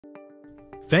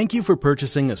Thank you for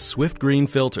purchasing a Swift Green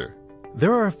filter.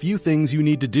 There are a few things you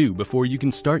need to do before you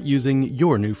can start using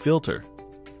your new filter.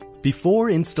 Before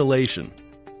installation,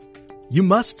 you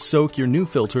must soak your new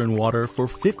filter in water for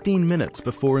 15 minutes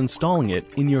before installing it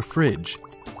in your fridge.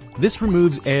 This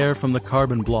removes air from the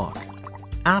carbon block.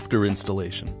 After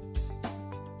installation,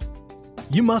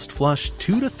 you must flush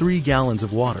 2 to 3 gallons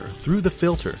of water through the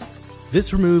filter.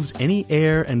 This removes any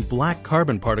air and black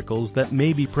carbon particles that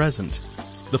may be present.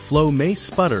 The flow may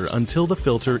sputter until the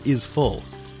filter is full.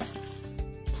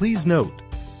 Please note,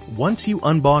 once you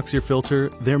unbox your filter,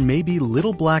 there may be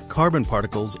little black carbon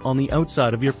particles on the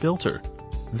outside of your filter.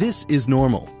 This is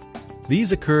normal.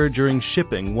 These occur during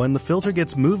shipping when the filter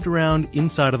gets moved around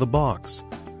inside of the box.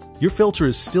 Your filter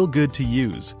is still good to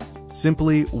use.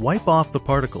 Simply wipe off the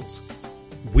particles.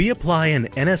 We apply an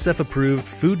NSF-approved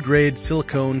food-grade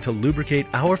silicone to lubricate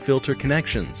our filter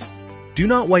connections. Do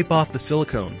not wipe off the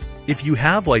silicone. If you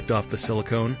have wiped off the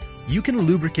silicone, you can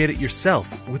lubricate it yourself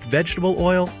with vegetable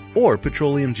oil or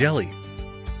petroleum jelly.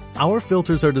 Our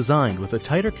filters are designed with a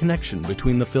tighter connection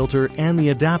between the filter and the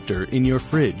adapter in your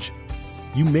fridge.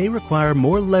 You may require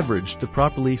more leverage to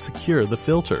properly secure the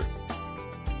filter.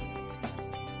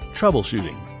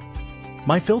 Troubleshooting.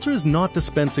 My filter is not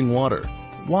dispensing water.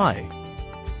 Why?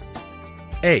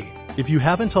 A. If you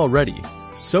haven't already,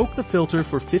 soak the filter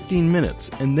for 15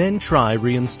 minutes and then try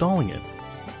reinstalling it.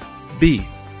 B.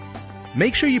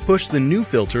 Make sure you push the new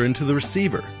filter into the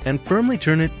receiver and firmly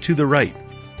turn it to the right.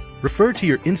 Refer to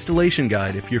your installation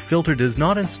guide if your filter does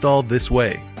not install this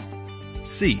way.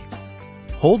 C.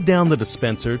 Hold down the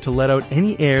dispenser to let out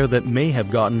any air that may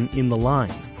have gotten in the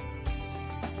line.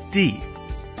 D.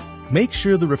 Make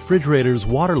sure the refrigerator's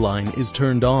water line is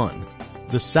turned on.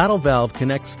 The saddle valve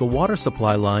connects the water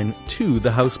supply line to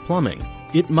the house plumbing.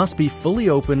 It must be fully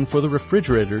open for the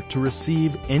refrigerator to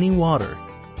receive any water.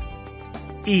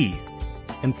 E.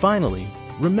 And finally,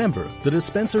 remember the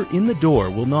dispenser in the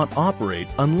door will not operate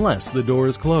unless the door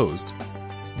is closed.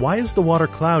 Why is the water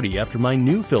cloudy after my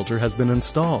new filter has been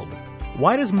installed?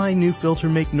 Why does my new filter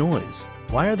make noise?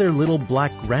 Why are there little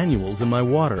black granules in my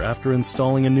water after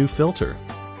installing a new filter?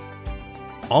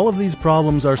 All of these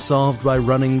problems are solved by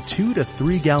running 2 to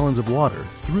 3 gallons of water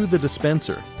through the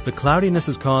dispenser. The cloudiness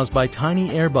is caused by tiny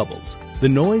air bubbles. The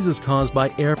noise is caused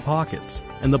by air pockets,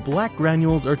 and the black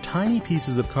granules are tiny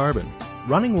pieces of carbon.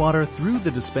 Running water through the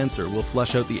dispenser will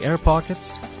flush out the air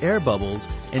pockets, air bubbles,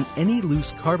 and any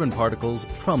loose carbon particles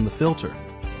from the filter.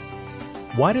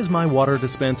 Why does my water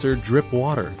dispenser drip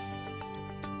water?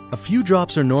 A few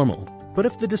drops are normal, but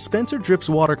if the dispenser drips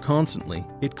water constantly,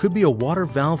 it could be a water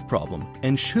valve problem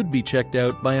and should be checked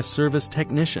out by a service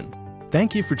technician.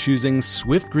 Thank you for choosing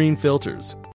Swift Green Filters.